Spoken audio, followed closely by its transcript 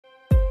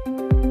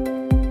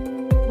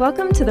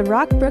Welcome to the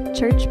Brook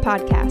Church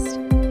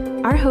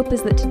podcast. Our hope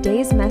is that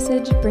today's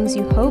message brings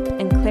you hope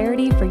and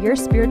clarity for your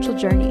spiritual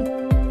journey.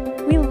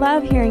 We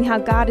love hearing how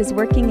God is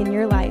working in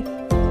your life.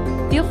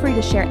 Feel free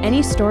to share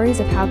any stories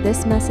of how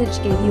this message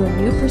gave you a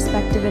new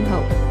perspective and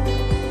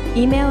hope.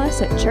 Email us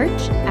at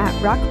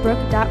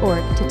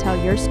church@rockbrook.org to tell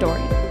your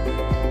story.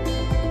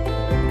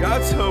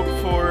 God's hope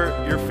for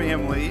your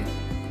family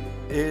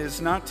is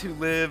not to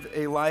live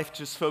a life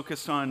just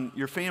focused on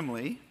your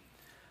family,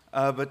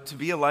 but to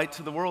be a light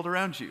to the world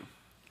around you.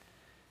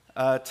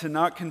 To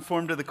not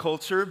conform to the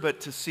culture,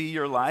 but to see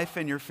your life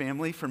and your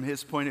family from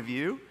His point of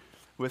view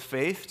with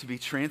faith, to be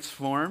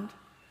transformed,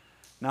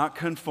 not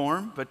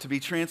conform, but to be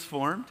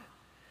transformed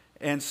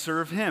and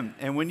serve Him.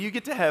 And when you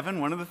get to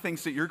heaven, one of the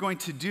things that you're going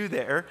to do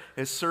there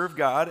is serve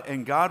God,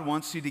 and God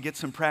wants you to get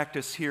some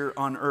practice here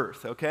on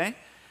earth, okay?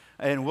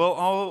 And we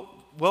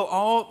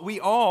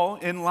all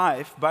in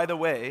life, by the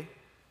way,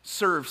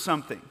 serve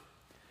something.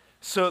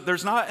 So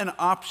there's not an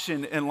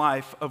option in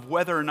life of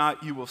whether or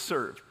not you will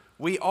serve.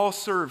 We all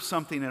serve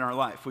something in our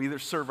life. We either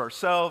serve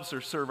ourselves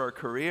or serve our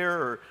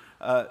career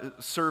or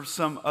serve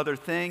some other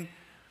thing.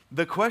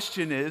 The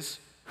question is,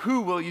 who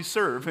will you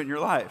serve in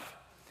your life?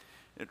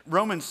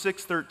 Romans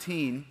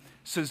 6:13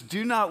 says,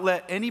 "Do not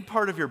let any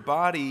part of your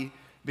body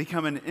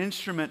become an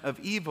instrument of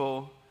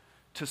evil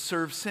to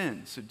serve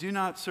sin." So do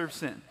not serve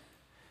sin.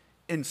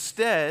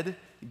 Instead,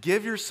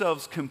 give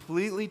yourselves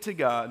completely to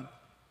God,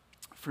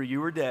 for you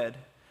were dead,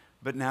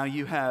 but now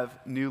you have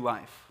new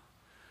life.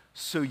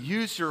 So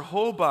use your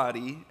whole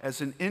body as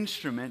an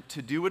instrument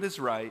to do what is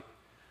right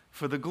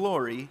for the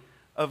glory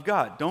of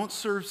God. Don't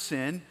serve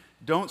sin.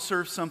 Don't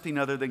serve something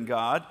other than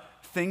God.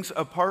 Things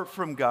apart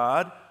from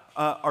God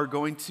are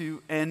going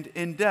to end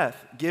in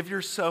death. Give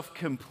yourself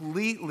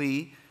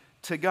completely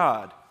to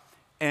God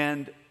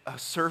and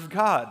serve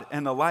God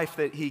and the life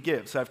that He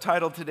gives. I've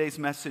titled today's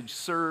message,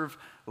 Serve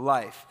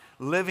Life.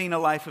 Living a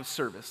life of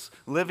service,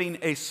 living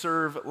a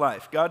serve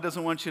life. God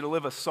doesn't want you to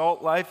live a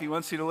salt life. He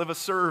wants you to live a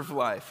serve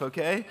life,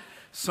 okay?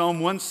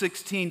 Psalm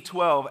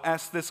 116:12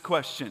 asks this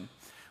question.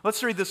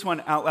 Let's read this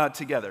one out loud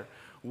together.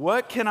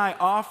 What can I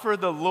offer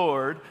the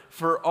Lord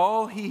for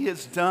all He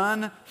has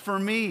done for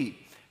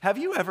me? Have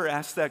you ever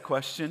asked that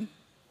question?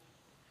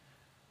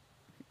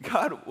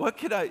 God, what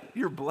can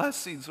your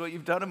blessings, what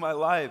you've done in my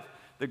life,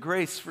 the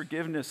grace,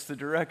 forgiveness, the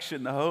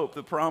direction, the hope,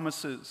 the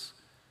promises.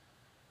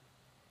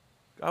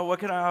 God, what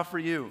can I offer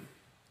you?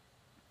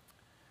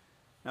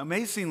 Now,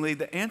 amazingly,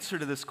 the answer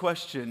to this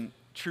question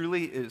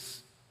truly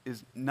is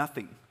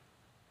nothing.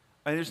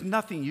 There's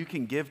nothing you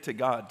can give to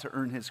God to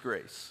earn His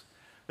grace.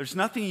 There's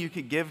nothing you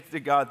could give to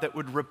God that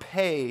would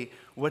repay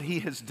what He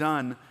has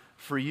done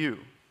for you.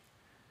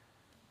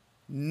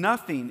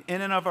 Nothing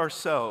in and of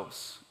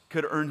ourselves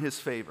could earn His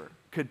favor,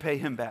 could pay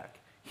Him back.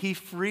 He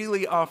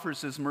freely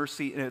offers His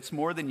mercy, and it's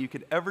more than you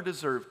could ever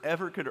deserve,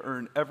 ever could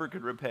earn, ever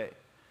could repay.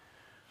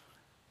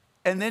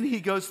 And then He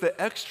goes the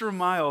extra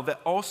mile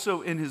that also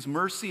in His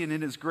mercy and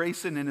in His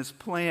grace and in His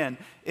plan,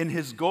 in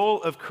His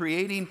goal of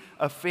creating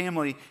a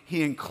family,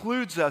 He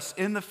includes us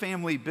in the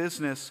family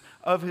business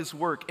of His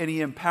work, and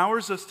He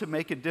empowers us to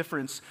make a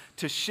difference,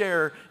 to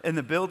share in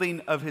the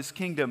building of His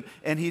kingdom.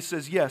 And He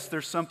says, yes,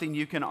 there's something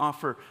you can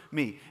offer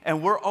me.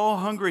 And we're all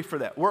hungry for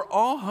that. We're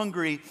all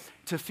hungry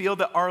to feel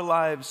that our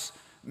lives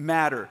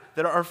matter,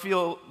 that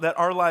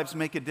our lives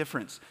make a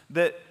difference,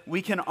 that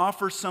we can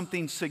offer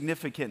something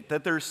significant,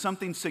 that there's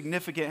something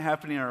significant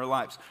happening in our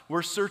lives.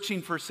 We're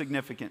searching for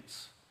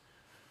significance.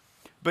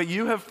 But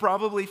you have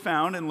probably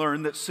found and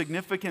learned that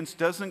significance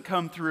doesn't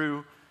come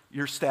through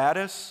your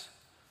status.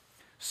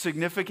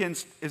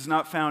 Significance is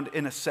not found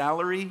in a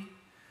salary.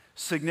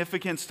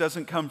 Significance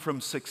doesn't come from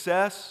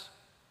success.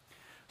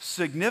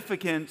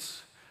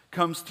 Significance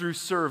comes through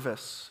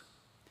service.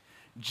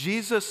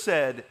 Jesus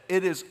said,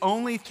 it is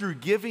only through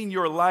giving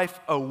your life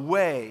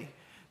away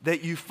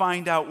that you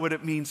find out what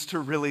it means to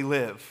really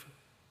live.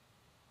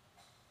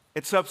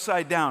 It's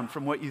upside down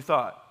from what you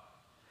thought.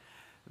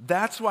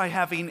 That's why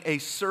having a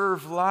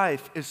serve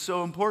life is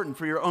so important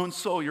for your own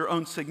soul, your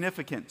own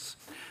significance.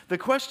 The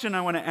question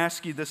I want to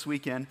ask you this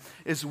weekend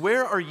is,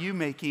 where are you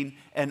making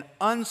an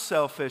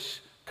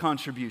unselfish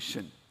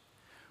contribution?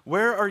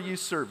 Where are you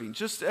serving?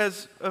 Just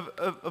as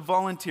a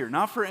volunteer,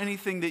 not for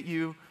anything that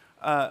you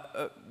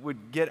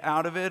would get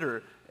out of it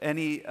or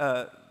any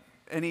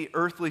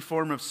earthly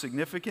form of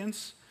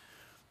significance.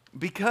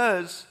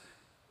 Because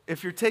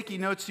if you're taking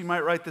notes, you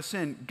might write this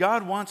in.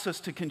 God wants us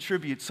to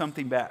contribute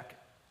something back.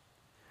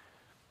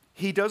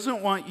 He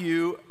doesn't want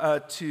you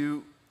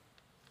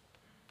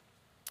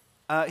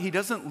He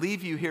doesn't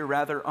leave you here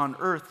rather on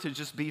earth to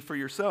just be for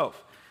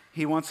yourself.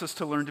 He wants us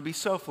to learn to be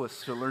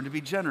selfless, to learn to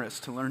be generous,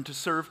 to learn to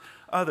serve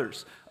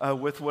others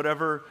with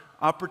whatever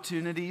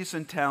opportunities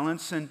and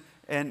talents and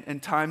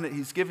time that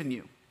He's given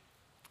you.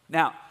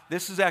 Now,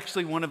 this is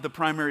actually one of the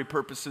primary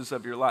purposes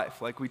of your life.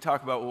 Like we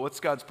talk about, well, what's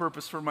God's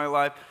purpose for my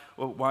life?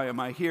 Well, why am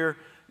I here?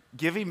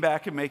 Giving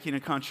back and making a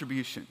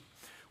contribution.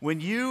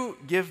 When you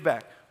give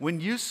back, when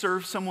you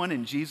serve someone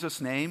in Jesus'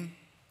 name,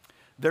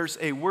 there's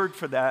a word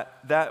for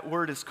that. That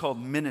word is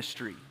called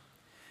ministry.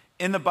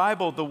 In the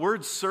Bible, the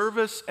word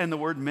service and the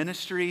word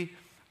ministry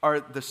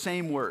are the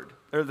same word.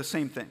 They're the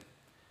same thing.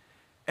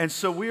 And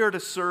so we are to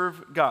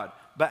serve God.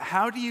 But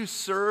how do you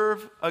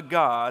serve a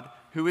God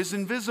who is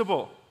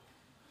invisible?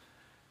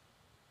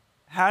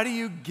 How do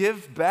you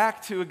give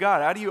back to a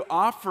God? How do you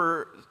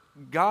offer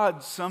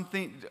God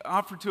something,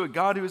 offer to a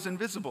God who is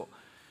invisible?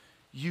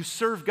 You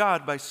serve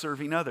God by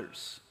serving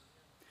others.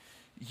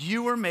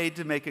 You were made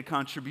to make a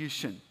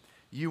contribution.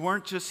 You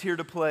weren't just here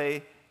to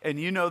play, and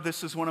you know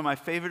this is one of my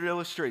favorite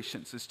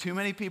illustrations, is too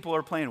many people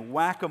are playing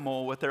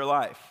whack-a-mole with their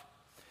life.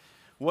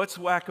 What's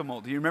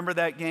whack-a-mole? Do you remember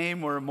that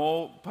game where a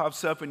mole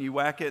pops up and you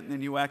whack it and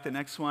then you whack the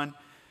next one?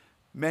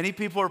 Many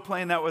people are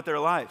playing that with their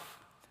life.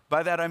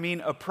 By that I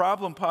mean a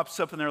problem pops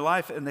up in their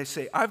life and they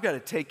say, I've got to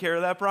take care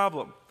of that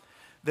problem.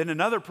 Then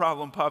another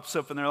problem pops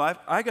up in their life,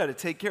 I got to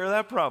take care of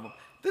that problem.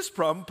 This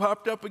problem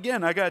popped up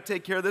again, I got to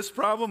take care of this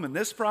problem and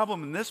this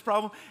problem and this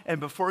problem.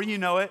 And before you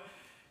know it,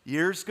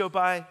 years go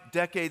by,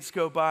 decades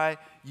go by,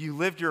 you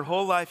lived your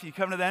whole life, you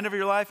come to the end of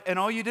your life, and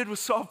all you did was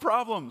solve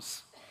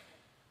problems.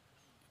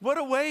 What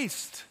a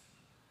waste.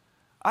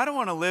 I don't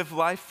want to live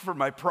life for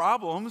my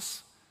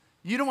problems.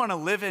 You don't want to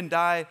live and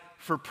die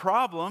for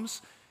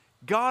problems.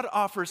 God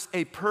offers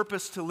a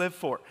purpose to live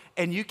for.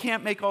 And you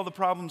can't make all the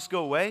problems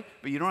go away,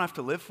 but you don't have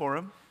to live for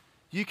them.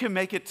 You can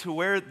make it to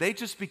where they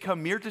just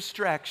become mere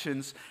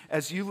distractions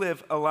as you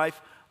live a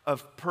life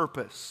of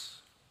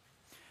purpose.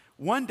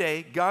 One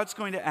day, God's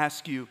going to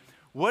ask you,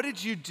 what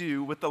did you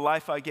do with the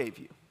life I gave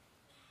you?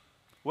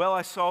 Well,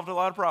 I solved a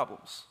lot of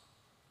problems.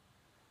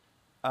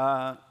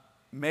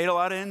 Made a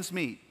lot of ends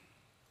meet.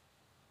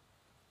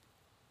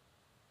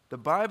 The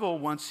Bible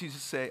wants you to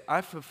say,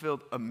 I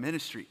fulfilled a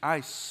ministry. I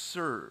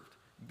served.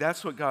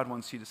 That's what God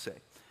wants you to say.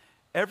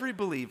 Every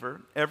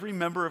believer, every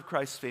member of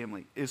Christ's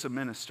family is a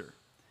minister.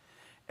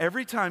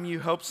 Every time you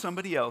help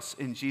somebody else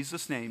in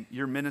Jesus' name,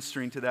 you're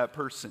ministering to that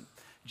person.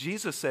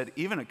 Jesus said,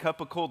 even a cup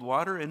of cold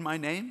water in my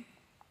name?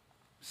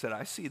 He said,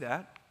 I see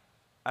that.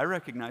 I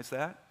recognize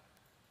that.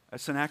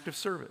 That's an act of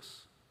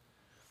service.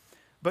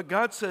 But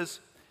God says,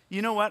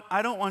 you know what?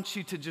 I don't want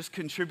you to just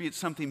contribute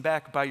something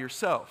back by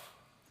yourself.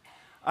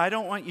 I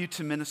don't want you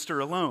to minister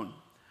alone.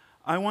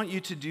 I want you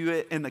to do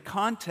it in the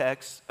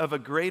context of a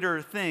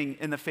greater thing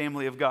in the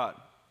family of God.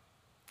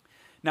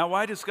 Now,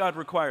 why does God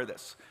require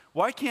this?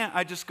 Why can't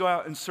I just go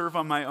out and serve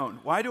on my own?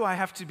 Why do I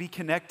have to be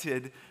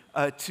connected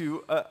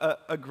to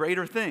a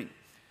greater thing?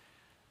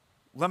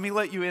 Let me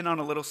let you in on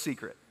a little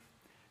secret.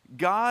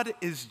 God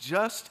is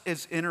just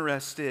as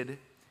interested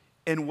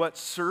in what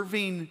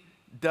serving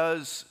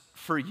does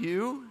for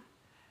you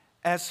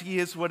as he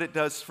is what it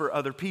does for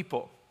other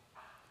people.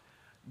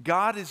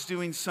 God is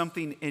doing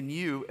something in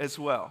you as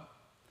well.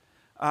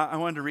 I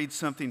wanted to read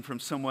something from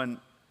someone.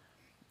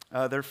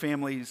 Their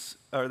family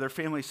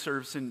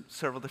serves in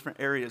several different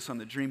areas on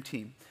the Dream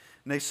Team.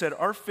 And they said,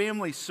 our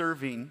family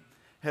serving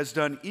has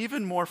done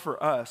even more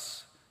for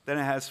us than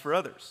it has for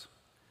others.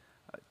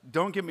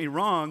 Don't get me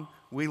wrong,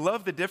 we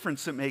love the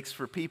difference it makes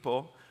for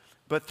people,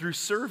 but through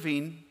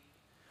serving,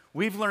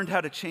 we've learned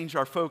how to change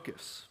our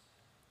focus.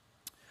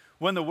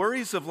 When the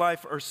worries of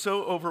life are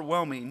so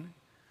overwhelming,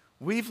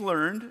 we've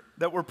learned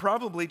that we're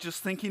probably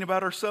just thinking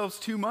about ourselves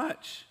too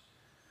much.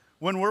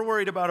 When we're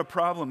worried about a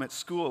problem at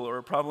school or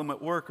a problem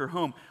at work or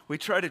home, we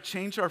try to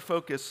change our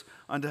focus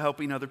onto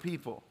helping other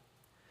people.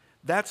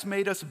 That's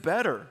made us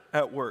better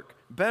at work,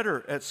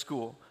 better at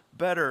school,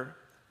 better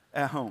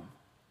at home.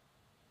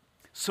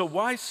 So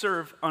why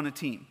serve on a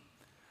team?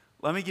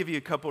 Let me give you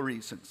a couple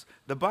reasons.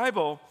 The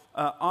Bible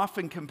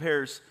often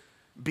compares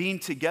being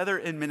together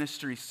in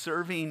ministry,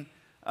 serving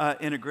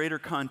in a greater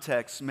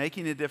context,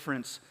 making a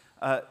difference,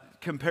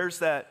 compares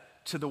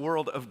that to the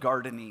world of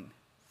gardening.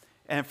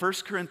 And 1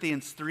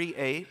 Corinthians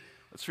 3:8,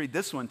 let's read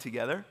this one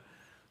together.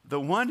 The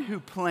one who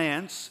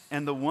plants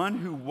and the one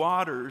who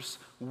waters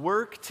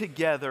work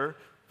together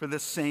for the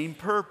same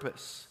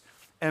purpose,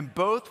 and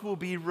both will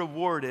be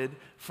rewarded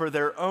for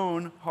their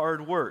own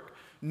hard work.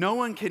 No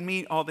one can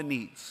meet all the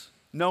needs.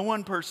 No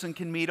one person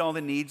can meet all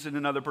the needs in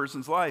another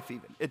person's life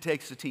even. It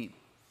takes a team.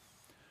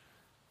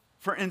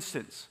 For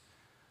instance,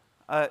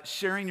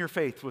 sharing your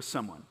faith with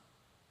someone.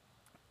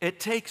 It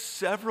takes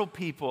several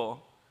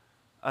people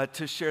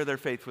to share their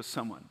faith with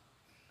someone.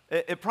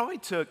 It probably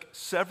took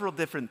several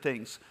different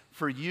things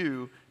for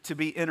you to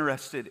be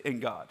interested in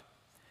God.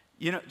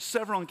 You know,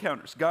 several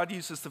encounters. God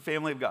uses the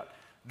family of God.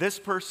 This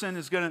person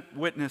is going to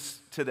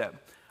witness to them.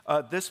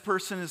 This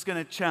person is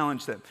going to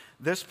challenge them.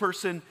 This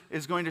person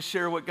is going to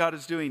share what God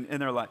is doing in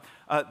their life.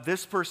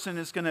 This person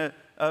is going to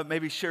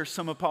maybe share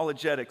some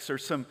apologetics or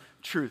some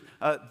truth.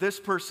 This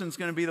person's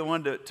going to be the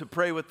one to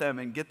pray with them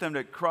and get them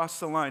to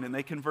cross the line and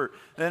they convert.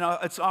 Then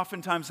it's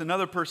oftentimes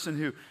another person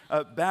who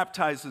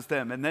baptizes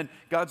them. And then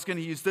God's going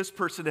to use this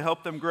person to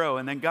help them grow.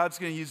 And then God's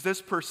going to use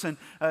this person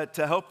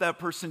to help that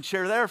person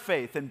share their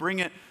faith and bring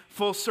it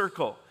full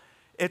circle.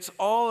 It's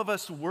all of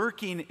us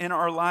working in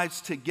our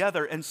lives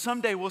together. And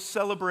someday we'll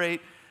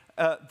celebrate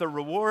the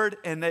reward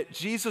and that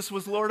Jesus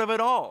was Lord of it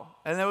all.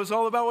 And that was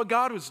all about what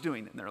God was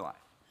doing in their life.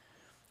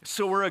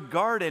 So we're a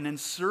garden, and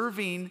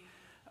serving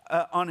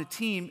on a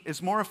team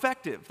is more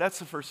effective. That's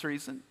the first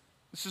reason.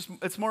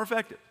 It's more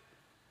effective.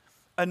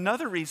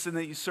 Another reason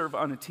that you serve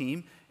on a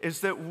team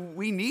is that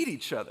we need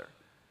each other.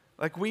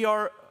 Like, we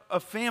are a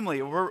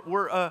family.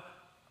 We're a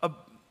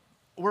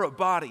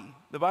body.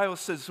 The Bible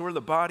says we're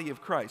the body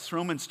of Christ.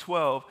 Romans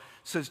 12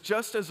 says,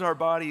 just as our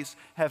bodies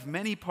have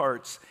many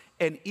parts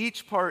and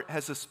each part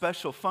has a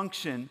special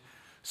function,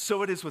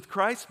 so it is with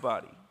Christ's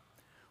body.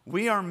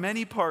 We are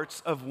many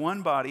parts of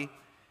one body,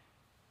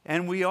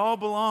 and we all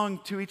belong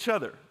to each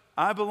other.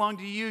 I belong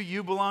to you,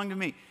 you belong to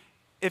me.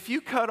 If you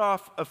cut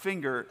off a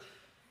finger,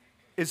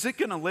 is it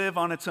going to live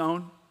on its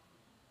own?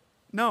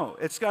 No,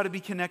 it's got to be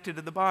connected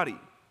to the body.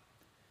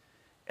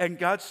 And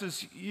God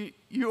says,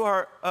 you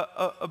are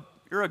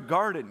you're a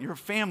garden, you're a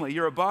family,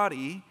 you're a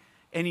body,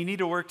 and you need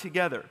to work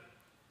together.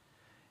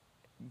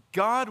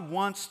 God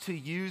wants to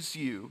use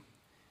you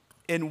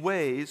in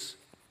ways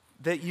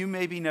that you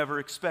maybe never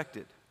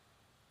expected.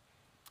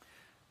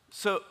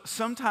 So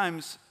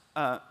sometimes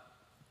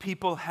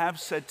people have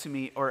said to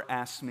me or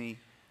asked me,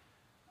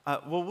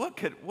 well,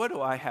 what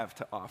do I have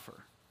to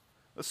offer?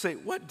 Let's say,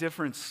 what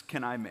difference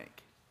can I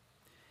make?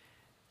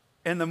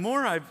 And the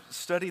more I've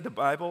studied the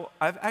Bible,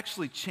 I've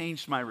actually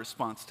changed my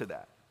response to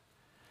that.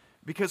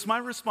 Because my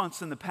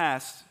response in the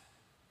past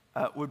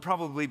would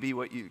probably be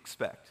what you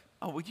expect.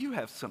 Oh, well, you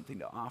have something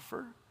to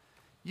offer.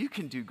 You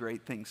can do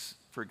great things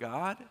for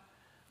God.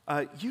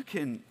 You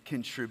can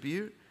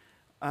contribute.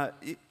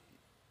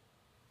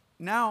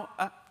 Now,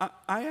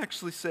 I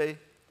actually say,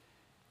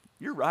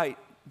 you're right.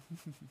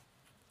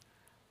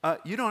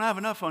 You don't have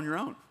enough on your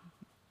own.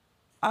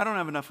 I don't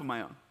have enough of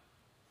my own.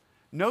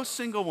 No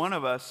single one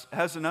of us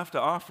has enough to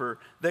offer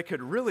that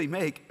could really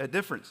make a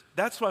difference.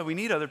 That's why we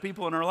need other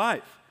people in our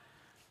life.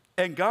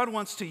 And God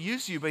wants to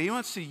use you, but He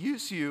wants to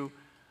use you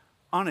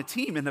on a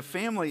team in the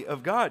family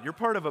of God. You're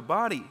part of a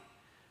body.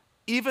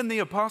 Even the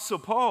Apostle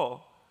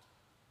Paul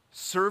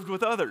served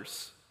with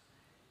others.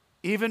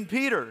 Even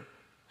Peter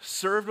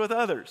served with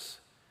others.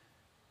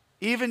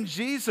 Even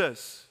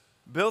Jesus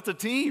built a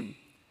team.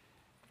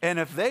 And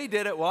if they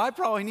did it, well, I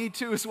probably need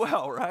to as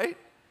well, right?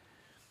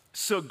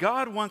 So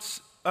God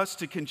wants us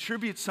to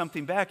contribute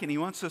something back, and He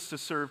wants us to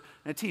serve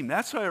a team.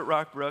 That's why at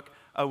Rockbrook,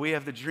 we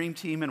have the Dream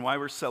Team and why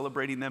we're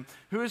celebrating them.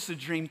 Who is the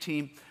Dream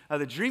Team?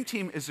 The Dream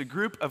Team is a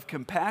group of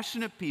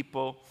compassionate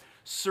people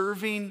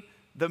serving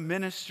the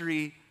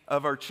ministry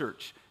of our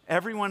church.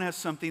 Everyone has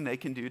something they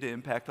can do to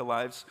impact the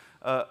lives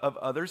of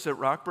others. At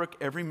Rockbrook,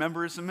 every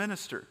member is a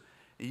minister.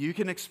 You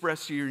can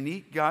express your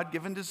unique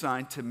God-given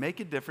design to make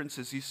a difference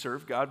as you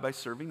serve God by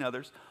serving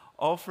others,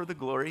 all for the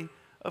glory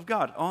of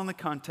God, all in the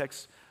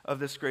context of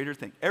this greater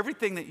thing.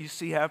 Everything that you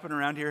see happen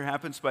around here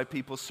happens by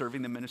people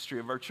serving the ministry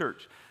of our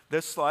church.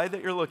 This slide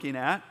that you're looking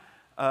at,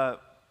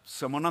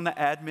 someone on the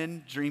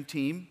admin Dream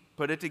Team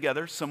put it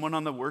together, someone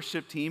on the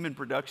worship team and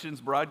productions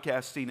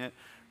broadcasting it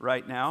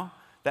right now.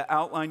 The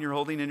outline you're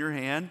holding in your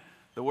hand,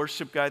 the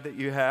worship guide that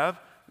you have,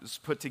 is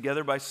put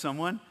together by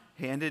someone,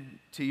 handed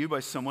to you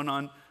by someone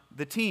on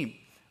the team.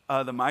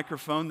 The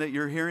microphone that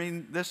you're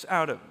hearing this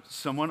out of,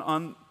 someone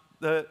on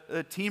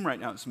the team right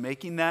now is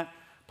making that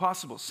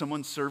possible.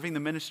 Someone serving the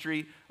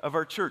ministry of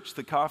our church.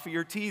 The coffee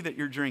or tea that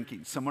you're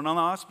drinking. Someone on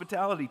the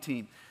hospitality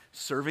team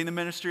serving the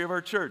ministry of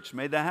our church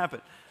made that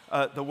happen.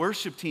 The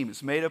worship team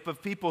is made up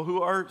of people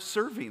who are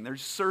serving. They're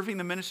serving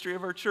the ministry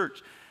of our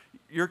church.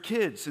 Your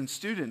kids and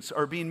students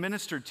are being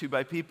ministered to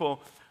by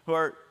people who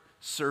are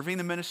serving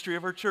the ministry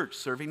of our church,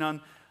 serving on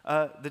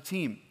the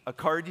team. A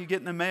card you get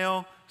in the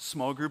mail,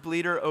 small group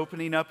leader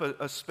opening up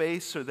a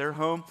space or their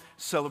home.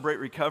 Celebrate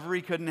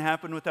Recovery couldn't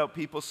happen without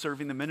people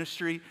serving the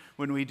ministry.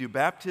 When we do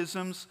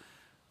baptisms,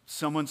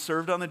 someone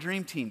served on the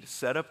Dream Team to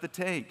set up the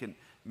tank and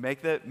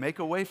make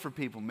a way for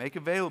people, make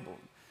available,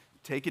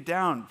 take it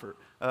down for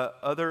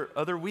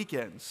other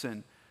weekends,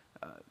 and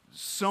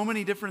so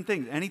many different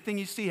things. Anything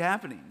you see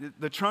happening.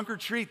 The trunk or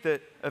treat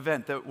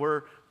event that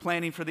we're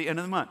planning for the end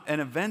of the month. An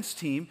events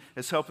team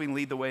is helping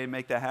lead the way and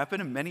make that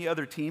happen, and many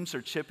other teams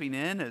are chipping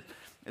in.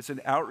 It's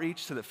an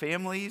outreach to the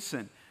families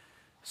and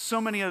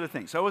so many other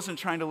things. I wasn't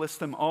trying to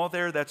list them all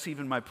there. That's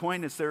even my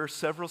point, is there are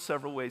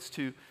several ways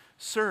to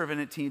serve,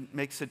 and it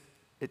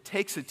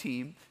takes a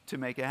team to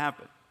make it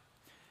happen.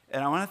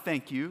 And I want to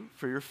thank you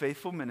for your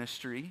faithful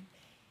ministry,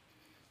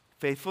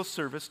 faithful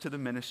service to the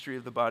ministry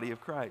of the body of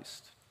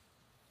Christ.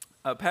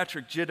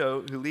 Patrick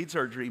Jiddo, who leads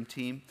our Dream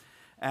Team,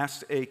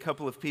 asked a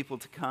couple of people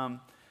to come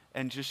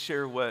and just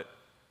share what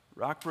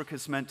Rockbrook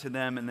has meant to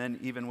them, and then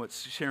even what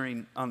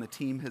sharing on the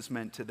team has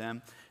meant to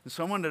them. And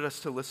so I wanted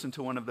us to listen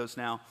to one of those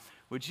now.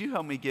 Would you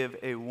help me give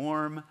a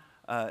warm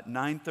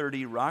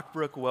 9:30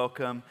 Rockbrook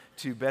welcome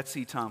to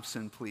Betsy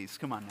Thompson, please?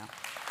 Come on now.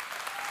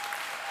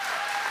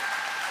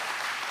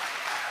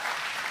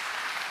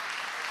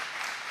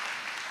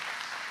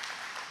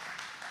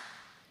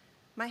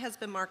 My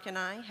husband Mark and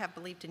I have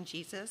believed in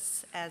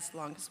Jesus as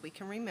long as we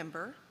can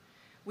remember.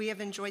 We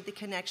have enjoyed the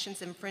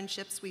connections and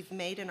friendships we've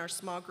made in our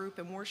small group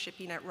and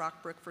worshiping at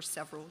Rockbrook for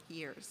several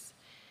years.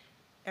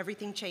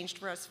 Everything changed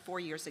for us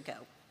 4 years ago.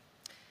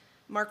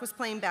 Mark was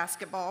playing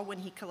basketball when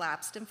he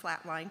collapsed and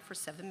flatlined for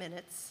 7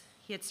 minutes.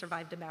 He had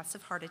survived a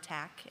massive heart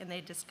attack, and they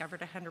had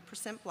discovered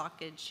 100%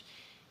 blockage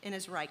in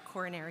his right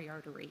coronary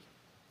artery.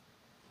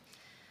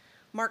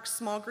 Mark's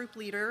small group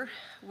leader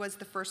was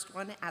the first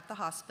one at the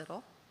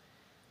hospital.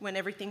 When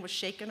everything was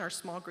shaken, our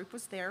small group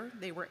was there.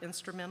 They were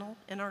instrumental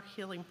in our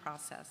healing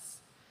process.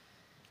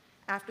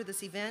 After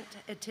this event,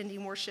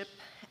 attending worship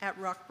at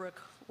Rock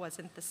Brook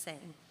wasn't the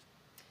same.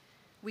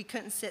 We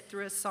couldn't sit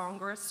through a song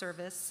or a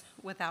service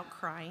without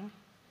crying.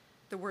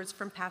 The words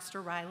from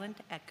Pastor Ryland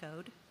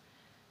echoed.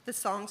 The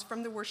songs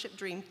from the worship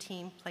dream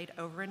team played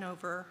over and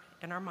over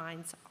in our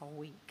minds all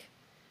week.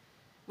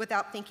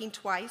 Without thinking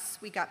twice,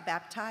 we got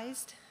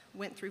baptized,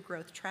 went through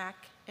growth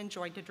track, and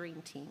joined a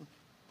dream team.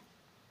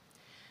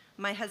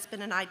 My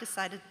husband and I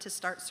decided to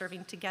start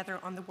serving together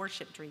on the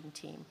worship dream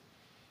team.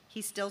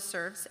 He still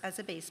serves as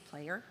a bass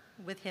player.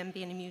 With him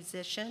being a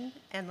musician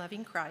and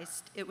loving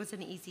Christ, it was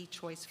an easy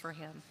choice for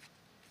him.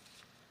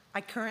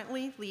 I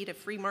currently lead a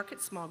free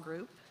market small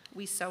group.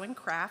 We sew and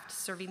craft,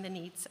 serving the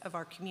needs of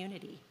our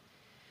community.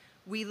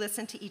 We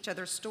listen to each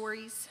other's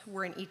stories.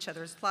 We're in each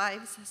other's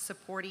lives,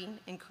 supporting,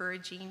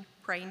 encouraging,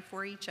 praying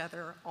for each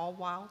other, all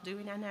while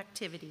doing an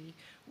activity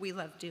we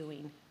love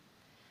doing.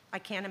 I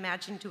can't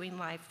imagine doing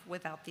life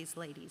without these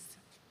ladies.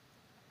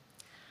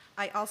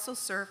 I also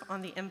serve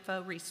on the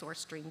Info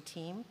Resource Dream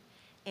Team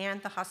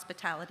and the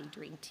Hospitality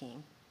Dream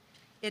Team.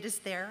 It is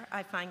there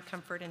I find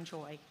comfort and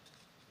joy.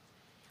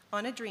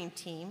 On a dream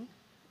team,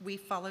 we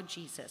follow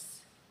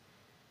Jesus.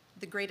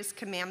 The greatest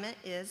commandment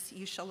is,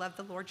 you shall love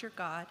the Lord your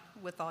God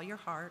with all your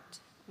heart,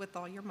 with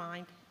all your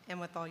mind, and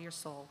with all your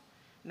soul.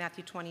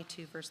 Matthew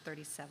 22, verse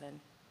 37.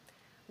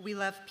 We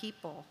love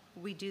people.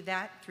 We do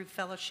that through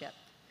fellowship.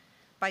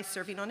 By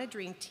serving on a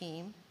dream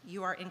team,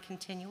 you are in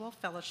continual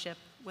fellowship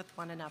with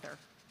one another.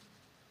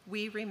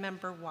 We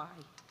remember why.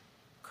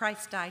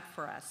 Christ died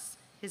for us.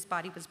 His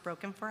body was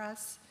broken for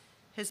us.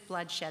 His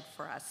blood shed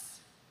for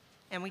us.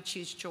 And we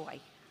choose joy.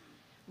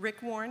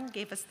 Rick Warren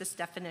gave us this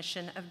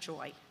definition of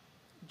joy.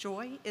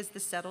 Joy is the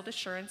settled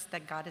assurance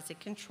that God is in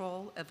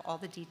control of all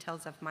the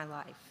details of my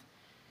life.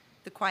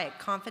 The quiet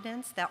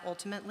confidence that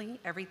ultimately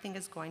everything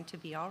is going to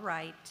be all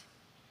right,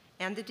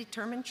 and the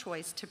determined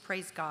choice to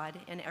praise God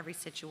in every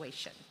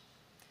situation.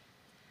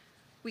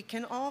 We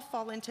can all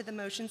fall into the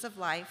motions of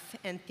life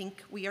and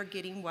think we are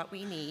getting what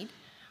we need,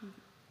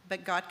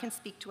 but God can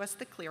speak to us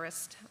the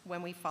clearest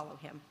when we follow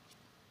him.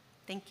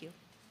 Thank you.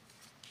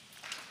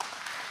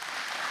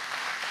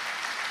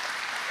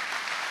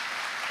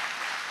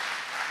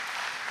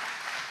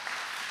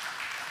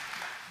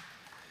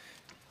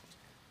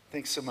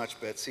 Thanks so much,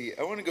 Betsy.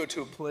 I want to go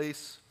to a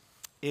place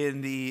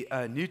in the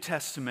New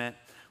Testament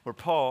where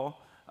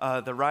Paul,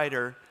 the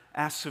writer,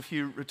 asks a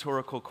few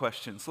rhetorical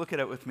questions. Look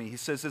at it with me. He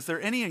says, is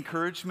there any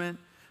encouragement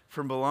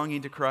from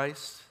belonging to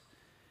Christ?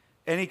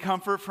 Any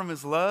comfort from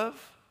his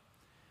love?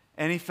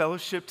 Any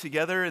fellowship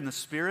together in the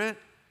Spirit?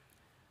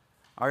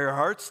 Are your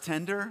hearts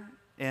tender?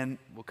 And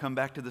we'll come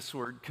back to this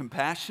word,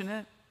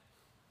 compassionate?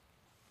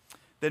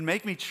 Then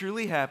make me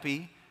truly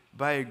happy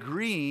by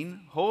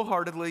agreeing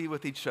wholeheartedly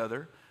with each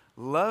other,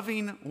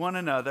 loving one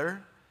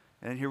another,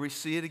 and here we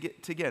see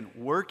it again,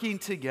 working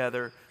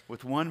together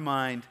with one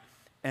mind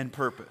and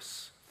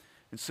purpose.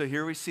 And so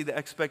here we see the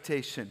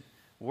expectation,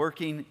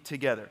 working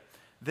together.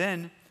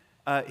 Then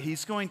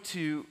he's going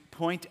to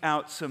point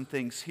out some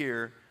things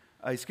here.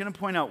 He's going to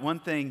point out one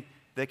thing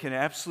that can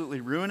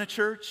absolutely ruin a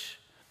church,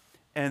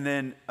 and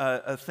then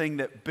a thing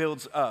that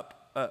builds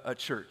up a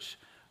church.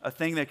 A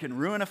thing that can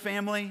ruin a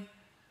family,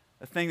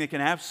 a thing that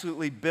can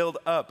absolutely build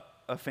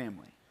up a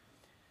family.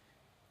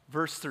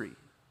 Verse 3,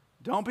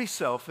 don't be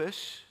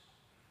selfish.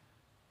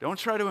 Don't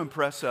try to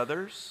impress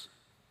others.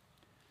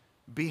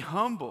 Be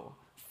humble,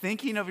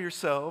 thinking of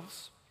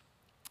yourselves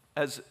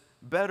as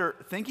better,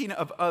 thinking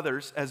of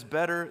others as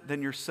better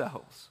than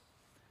yourselves.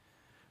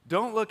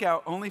 Don't look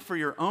out only for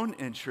your own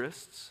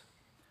interests,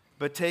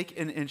 but take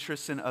an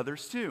interest in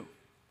others too.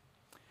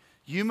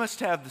 You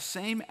must have the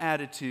same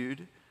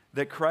attitude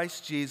that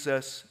Christ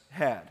Jesus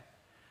had.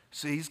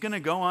 So he's going to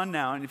go on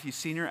now, and if you've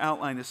seen your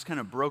outline, it's kind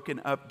of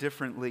broken up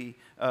differently.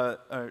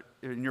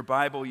 In your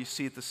Bible, you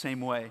see it the same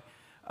way.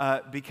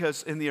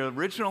 Because in the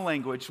original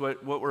language,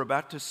 what we're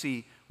about to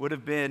see would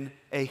have been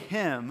a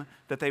hymn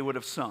that they would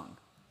have sung.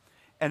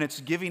 And it's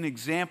giving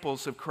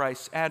examples of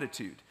Christ's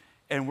attitude.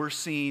 And we're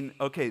seeing,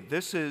 okay,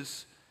 this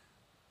is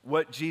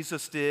what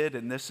Jesus did,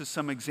 and this is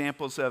some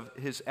examples of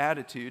his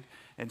attitude.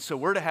 And so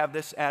we're to have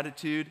this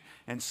attitude.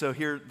 And so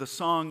here the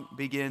song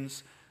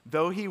begins,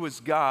 though he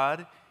was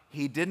God,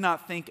 he did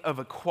not think of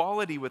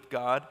equality with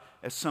God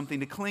as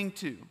something to cling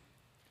to.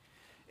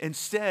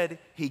 Instead,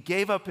 he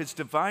gave up his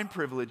divine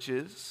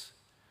privileges.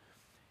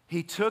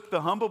 He took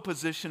the humble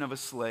position of a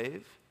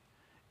slave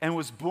and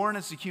was born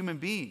as a human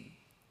being.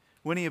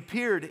 When he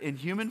appeared in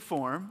human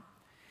form,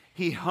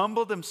 he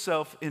humbled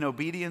himself in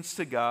obedience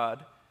to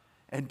God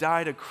and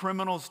died a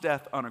criminal's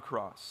death on a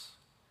cross.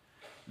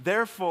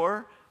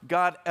 Therefore,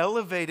 God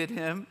elevated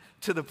him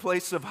to the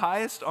place of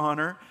highest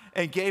honor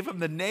and gave him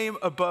the name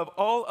above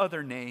all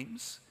other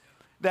names,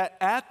 that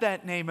at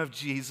that name of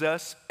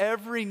Jesus,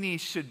 every knee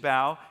should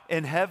bow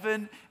in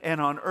heaven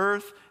and on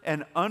earth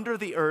and under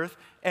the earth,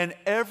 and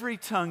every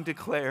tongue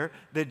declare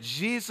that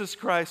Jesus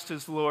Christ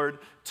is Lord,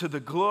 to the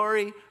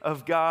glory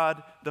of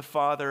God the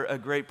Father. A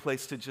great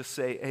place to just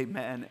say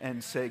amen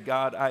and say,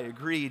 God, I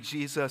agree,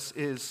 Jesus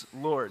is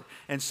Lord.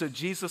 And so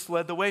Jesus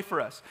led the way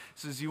for us.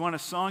 He says, you want a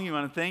song, you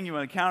want a thing, you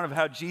want an account of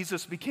how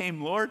Jesus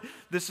became Lord?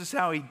 This is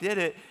how he did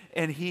it,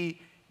 and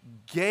he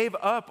gave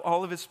up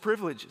all of his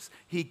privileges.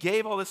 He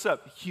gave all this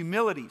up: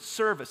 humility,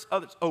 service,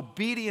 others,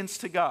 obedience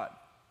to God.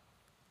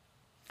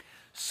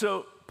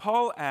 So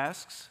Paul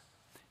asks,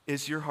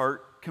 is your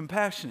heart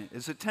compassionate?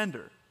 Is it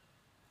tender?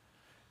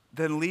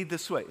 Then lead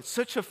this way. It's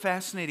such a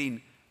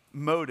fascinating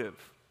motive,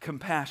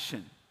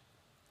 compassion.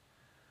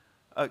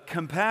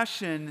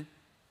 Compassion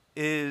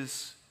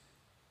is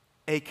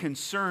a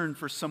concern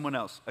for someone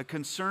else, a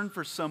concern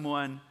for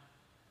someone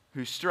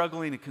who's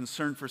struggling, a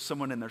concern for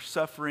someone in their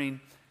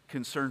suffering,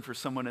 concern for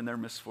someone in their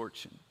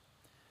misfortune.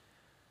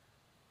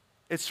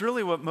 It's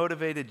really what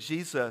motivated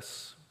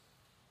Jesus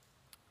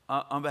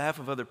on behalf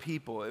of other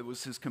people. It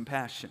was his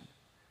compassion.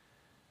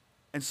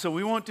 And so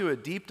we won't do a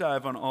deep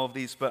dive on all of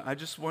these, but I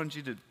just wanted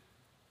you to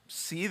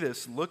see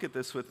this, look at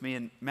this with me.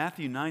 In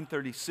Matthew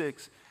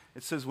 9:36,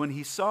 it says, when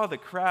he saw the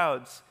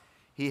crowds,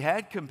 he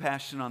had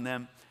compassion on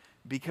them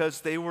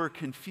because they were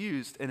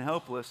confused and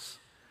helpless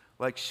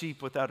like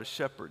sheep without a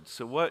shepherd.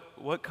 So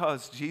what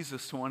caused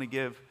Jesus to want to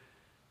give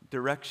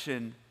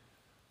direction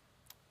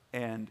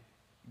and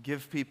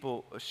give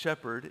people a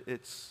shepherd?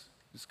 It's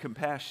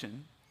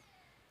compassion.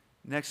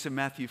 Next in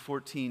Matthew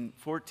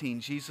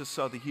 14:14, Jesus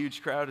saw the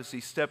huge crowd as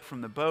he stepped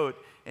from the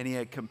boat, and he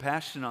had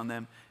compassion on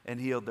them and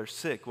healed their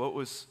sick.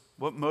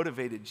 What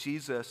motivated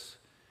Jesus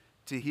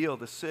to heal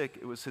the sick?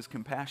 It was his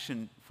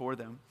compassion for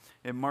them.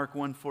 In Mark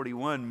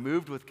 1:41,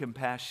 moved with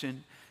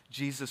compassion,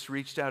 Jesus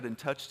reached out and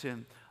touched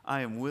him.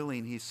 I am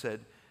willing, he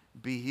said,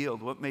 be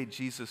healed. What made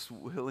Jesus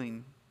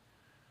willing?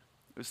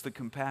 It was the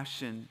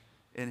compassion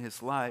in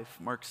his life.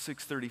 Mark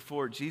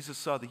 6:34, Jesus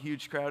saw the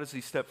huge crowd as he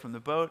stepped from the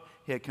boat.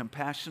 He had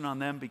compassion on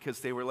them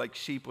because they were like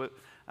sheep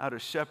without a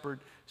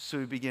shepherd. So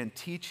he began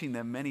teaching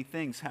them many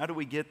things. How do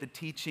we get the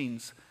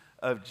teachings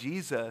of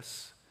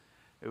Jesus?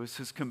 It was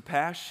his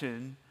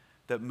compassion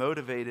that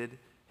motivated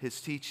his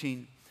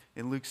teaching.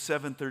 In Luke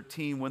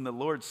 7:13, when the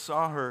Lord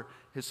saw her,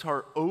 his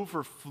heart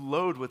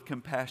overflowed with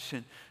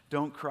compassion.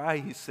 Don't cry,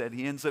 he said.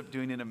 He ends up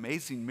doing an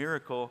amazing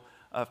miracle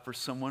for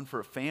someone, for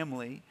a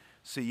family.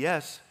 So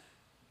yes,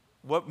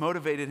 what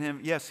motivated him?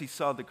 Yes, he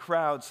saw the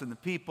crowds and the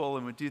people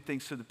and would do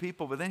things for the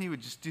people, but then he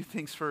would just do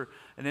things for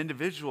an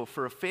individual,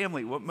 for a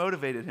family. What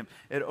motivated him?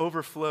 It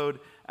overflowed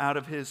out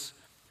of his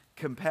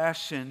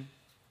compassion.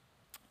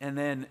 And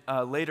then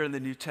later in the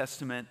New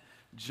Testament,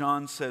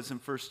 John says in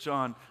 1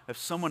 John, if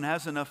someone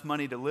has enough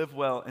money to live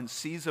well and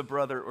sees a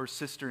brother or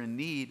sister in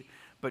need,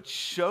 but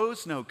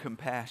shows no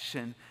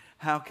compassion,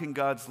 how can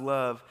God's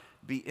love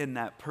be in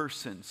that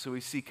person? So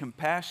we see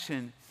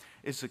compassion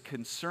is a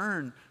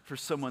concern for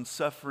someone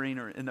suffering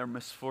or in their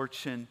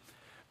misfortune,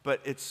 but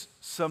it's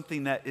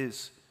something that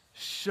is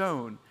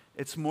shown.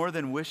 It's more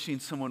than wishing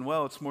someone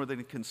well. It's more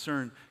than a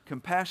concern.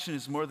 Compassion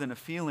is more than a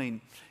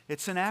feeling.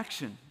 It's an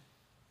action.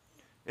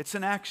 It's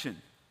an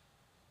action.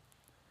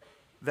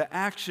 The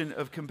action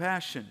of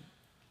compassion.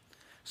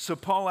 So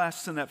Paul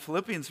asks in that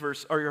Philippians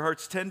verse, are your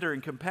hearts tender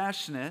and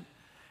compassionate?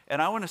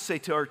 And I want to say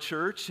to our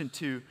church and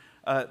to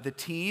the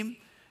team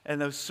and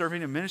those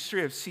serving in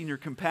ministry, I've seen your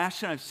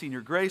compassion, I've seen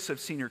your grace, I've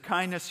seen your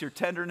kindness, your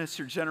tenderness,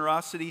 your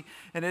generosity,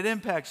 and it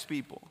impacts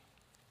people.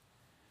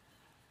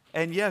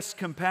 And yes,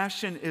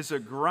 compassion is a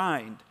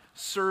grind.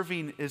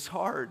 Serving is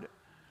hard.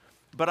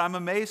 But I'm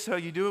amazed how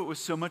you do it with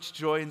so much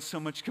joy and so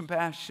much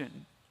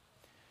compassion.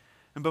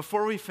 And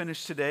before we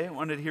finish today, I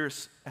wanted to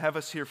have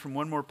us hear from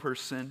one more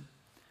person.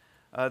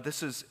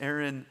 This is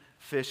Aaron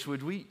Fish.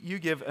 Would you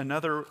give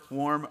another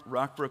warm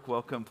Rockbrook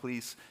welcome,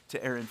 please,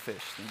 to Aaron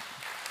Fish? Thank you.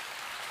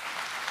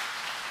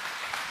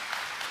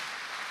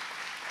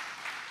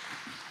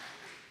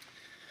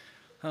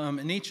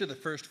 In each of the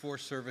first 4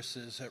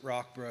 services at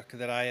Rockbrook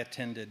that I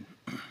attended,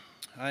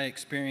 I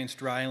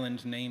experienced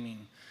Ryland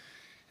naming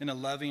in a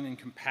loving and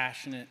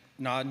compassionate,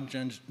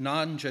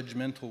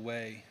 non-judgmental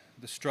way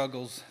the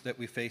struggles that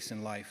we face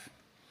in life,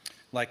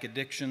 like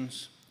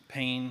addictions,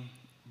 pain,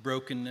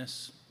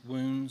 brokenness,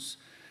 wounds,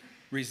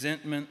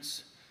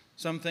 resentments,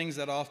 some things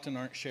that often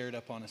aren't shared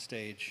up on a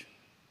stage.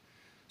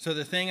 So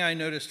the thing I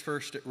noticed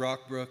first at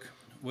Rockbrook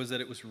was that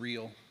it was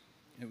real,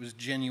 it was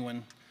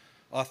genuine,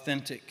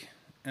 authentic,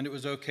 and it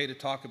was okay to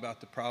talk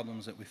about the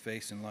problems that we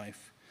face in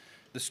life,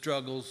 the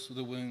struggles,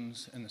 the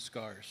wounds, and the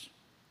scars.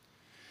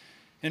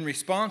 In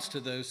response to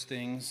those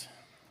things,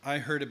 I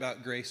heard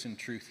about grace and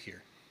truth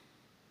here.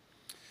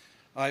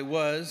 I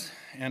was,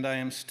 and I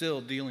am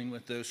still dealing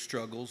with those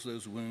struggles,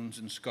 those wounds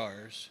and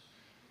scars,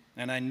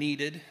 and I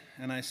needed,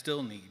 and I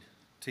still need,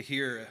 to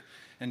hear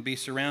and be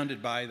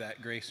surrounded by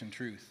that grace and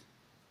truth.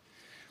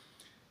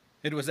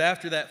 It was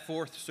after that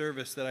 4th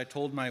service that I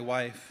told my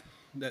wife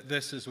that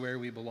this is where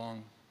we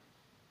belong.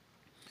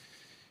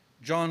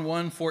 John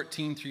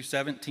 1:14 through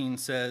 17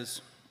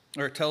 says,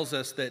 or it tells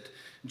us that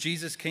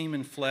Jesus came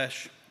in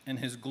flesh and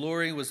his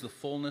glory was the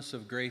fullness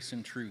of grace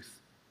and truth.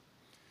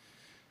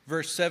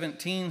 Verse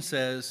 17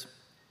 says,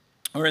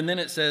 and then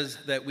it says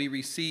that we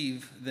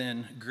receive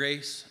then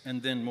grace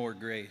and then more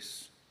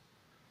grace.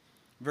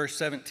 Verse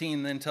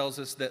 17 then tells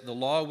us that the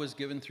law was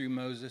given through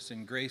Moses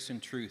and grace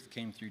and truth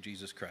came through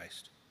Jesus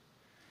Christ.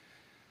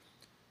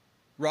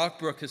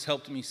 Rockbrook has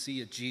helped me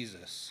see a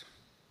Jesus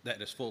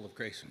that is full of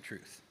grace and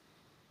truth.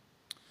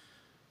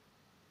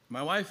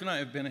 My wife and I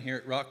have been here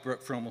at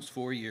Rockbrook for almost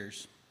 4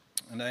 years,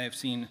 and I have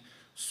seen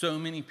so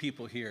many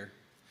people here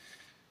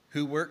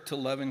who work to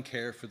love and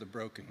care for the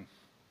broken,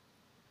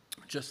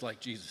 just like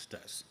Jesus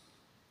does.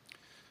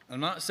 I'm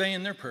not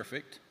saying they're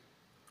perfect.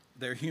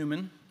 They're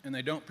human, and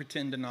they don't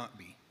pretend to not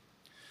be.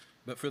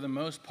 But for the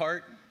most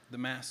part, the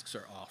masks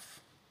are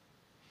off.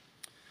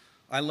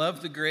 I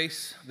love the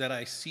grace that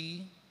I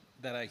see,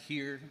 that I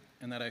hear,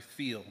 and that I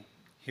feel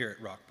here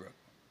at Rockbrook.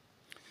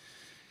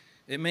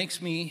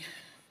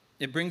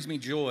 It brings me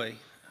joy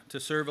to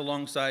serve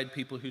alongside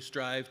people who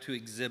strive to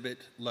exhibit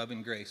love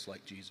and grace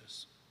like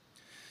Jesus.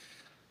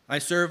 I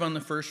serve on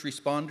the first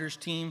responders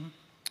team.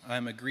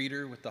 I'm a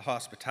greeter with the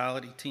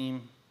hospitality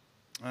team.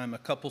 I'm a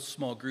couples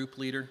small group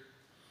leader.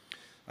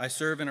 I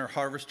serve in our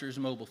Harvesters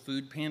mobile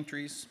food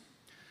pantries,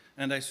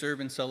 and I serve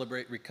in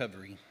Celebrate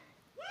Recovery.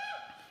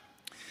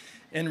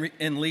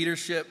 In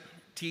leadership,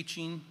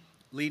 teaching,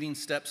 leading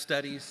step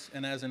studies,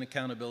 and as an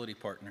accountability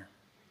partner.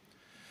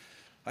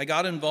 I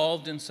got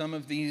involved in some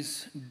of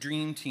these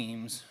dream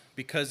teams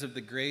because of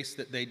the grace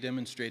that they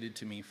demonstrated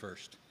to me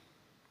first.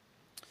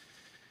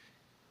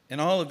 In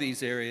all of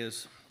these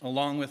areas,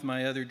 along with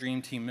my other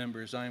dream team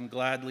members, I am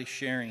gladly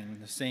sharing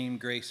the same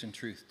grace and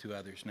truth to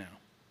others now,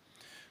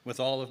 with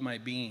all of my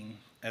being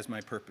as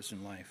my purpose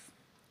in life.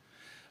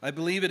 I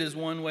believe it is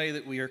one way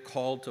that we are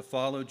called to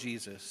follow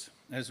Jesus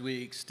as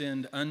we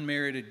extend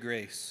unmerited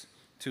grace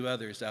to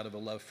others out of a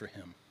love for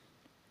him.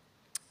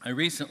 I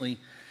recently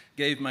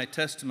gave my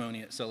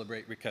testimony at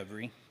Celebrate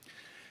Recovery,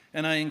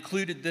 and I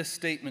included this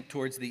statement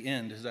towards the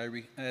end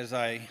as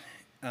I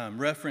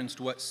referenced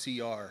what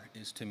CR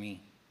is to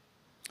me.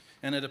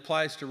 And it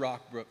applies to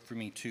Rockbrook for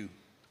me too.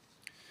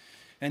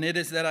 And it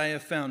is that I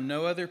have found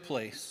no other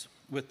place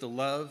with the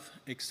love,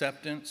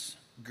 acceptance,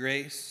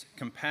 grace,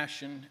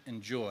 compassion,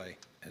 and joy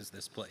as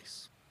this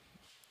place.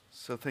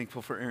 So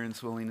thankful for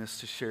Aaron's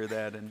willingness to share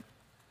that. And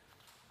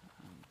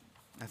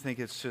I think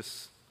it's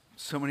just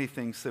so many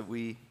things that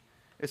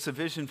it's a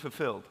vision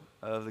fulfilled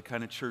of the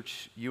kind of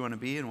church you want to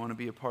be and want to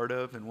be a part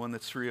of, and one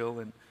that's real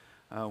and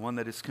one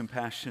that is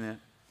compassionate.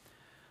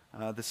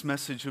 This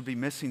message would be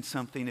missing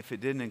something if it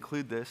didn't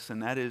include this,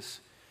 and that is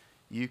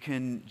you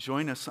can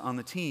join us on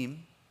the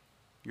team.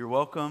 You're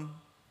welcome.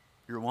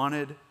 You're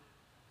wanted.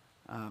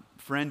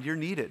 Friend, you're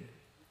needed.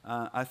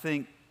 I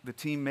think the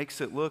team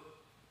makes it look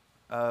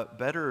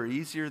better or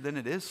easier than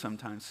it is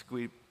sometimes. To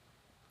be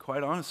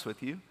quite honest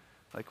with you.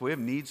 Like, we have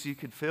needs you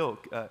could fill.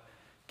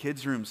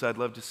 Kids' rooms I'd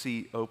love to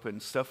see open.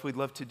 Stuff we'd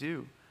love to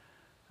do.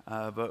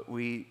 But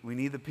we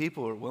need the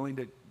people who are willing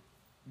to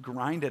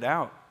grind it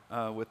out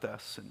with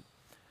us. And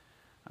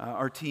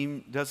our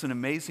team does an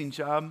amazing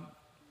job.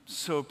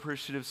 So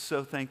appreciative,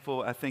 so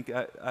thankful. I think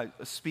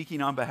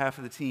speaking on behalf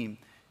of the team,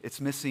 it's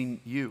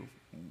missing you.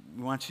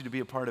 We want you to be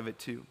a part of it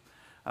too.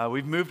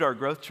 We've moved our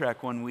growth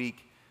track 1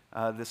 week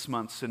this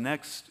month. So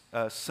next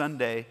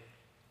Sunday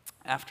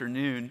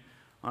afternoon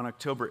on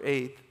October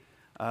 8th,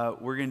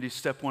 we're going to do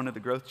step 1 of the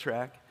growth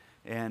track.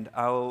 And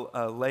I'll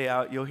lay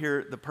out, you'll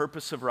hear the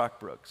purpose of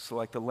Rockbrook. So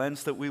like the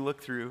lens that we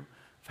look through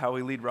of how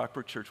we lead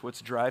Rockbrook Church,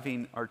 what's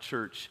driving our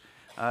church.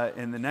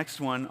 And the next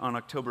one on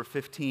October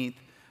 15th,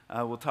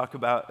 we'll talk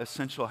about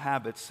essential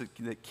habits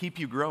that keep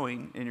you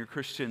growing in your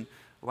Christian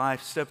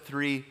life. Step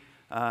 3,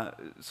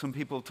 some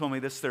people told me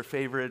this is their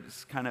favorite.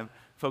 It kind of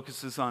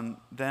focuses on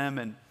them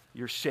and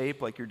your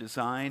shape, like your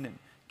design, and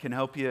can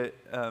help you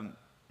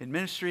in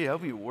ministry,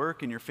 help you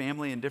work in your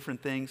family and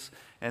different things.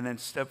 And then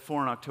step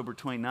 4 on October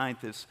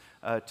 29th is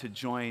to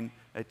join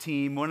a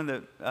team. One of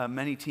the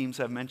many teams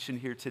I've mentioned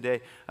here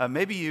today.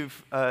 Maybe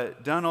you've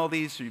done all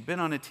these, or you've been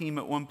on a team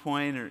at one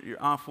point, or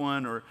you're off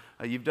one, or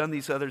you've done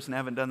these others and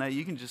haven't done that.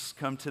 You can just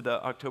come to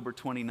the October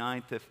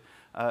 29th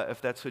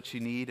if that's what you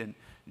need and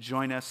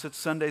join us. It's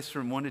Sundays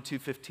from 1 to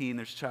 2:15.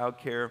 There's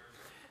childcare.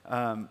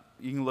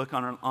 You can look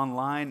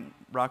online,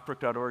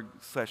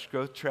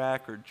 rockbrook.org/growth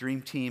track or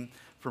Dream Team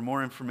for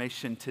more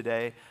information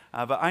today.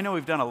 But I know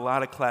we've done a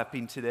lot of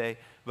clapping today,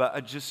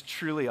 but just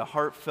truly a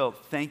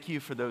heartfelt thank you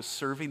for those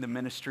serving the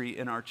ministry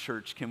in our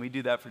church. Can we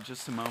do that for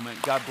just a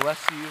moment? God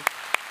bless you.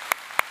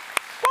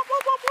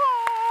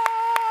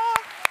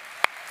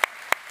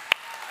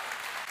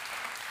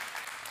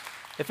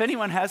 If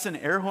anyone has an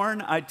air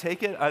horn, I'd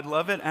take it. I'd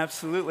love it.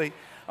 Absolutely.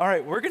 All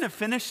right, we're going to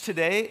finish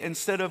today,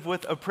 instead of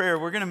with a prayer,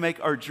 we're going to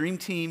make our dream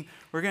team,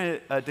 we're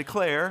going to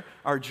declare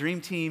our dream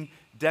team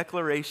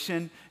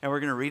declaration, and we're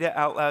going to read it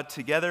out loud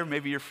together.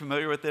 Maybe you're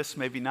familiar with this,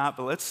 maybe not,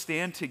 but let's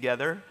stand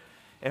together.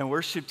 And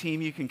worship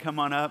team, you can come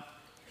on up.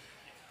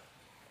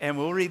 And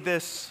we'll read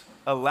this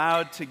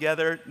aloud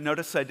together.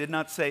 Notice I did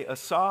not say a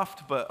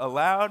soft, but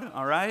aloud,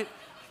 all right?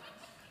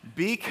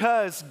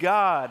 Because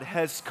God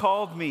has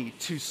called me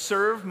to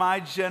serve my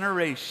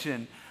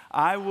generation,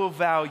 I will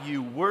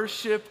value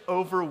worship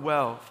over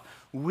wealth,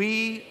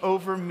 we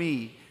over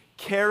me,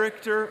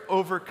 character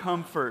over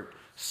comfort,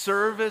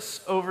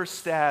 service over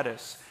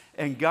status,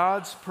 and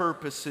God's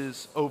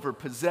purposes over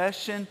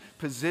possession,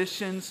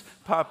 positions,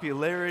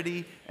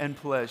 popularity, and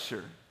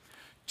pleasure.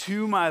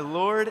 To my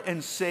Lord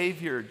and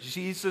Savior,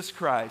 Jesus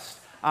Christ,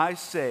 I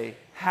say,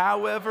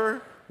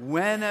 however,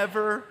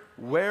 whenever,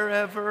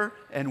 wherever,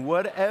 and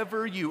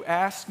whatever you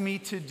ask me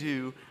to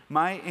do,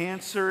 my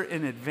answer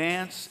in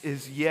advance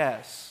is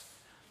yes.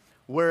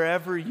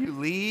 Wherever you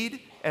lead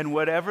and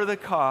whatever the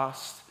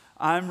cost,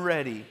 I'm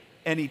ready,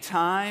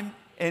 anytime,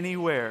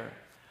 anywhere.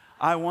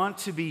 I want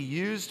to be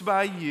used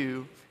by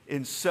you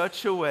in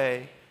such a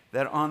way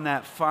that on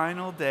that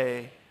final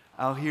day,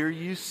 I'll hear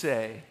you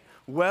say,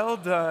 well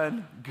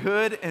done,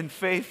 good and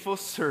faithful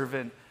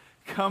servant.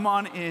 Come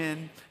on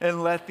in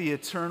and let the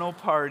eternal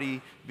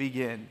party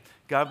begin.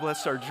 God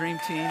bless our dream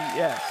team.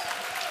 Yes.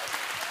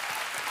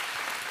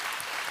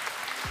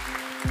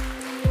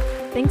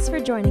 Thanks for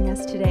joining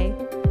us today.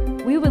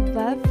 We would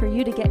love for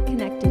you to get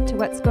connected to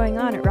what's going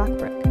on at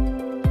Rockbrook.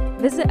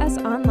 Visit us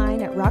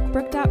online at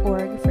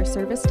rockbrook.org for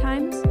service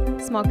times,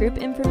 small group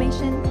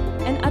information,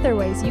 and other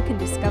ways you can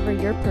discover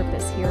your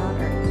purpose here on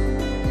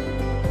earth.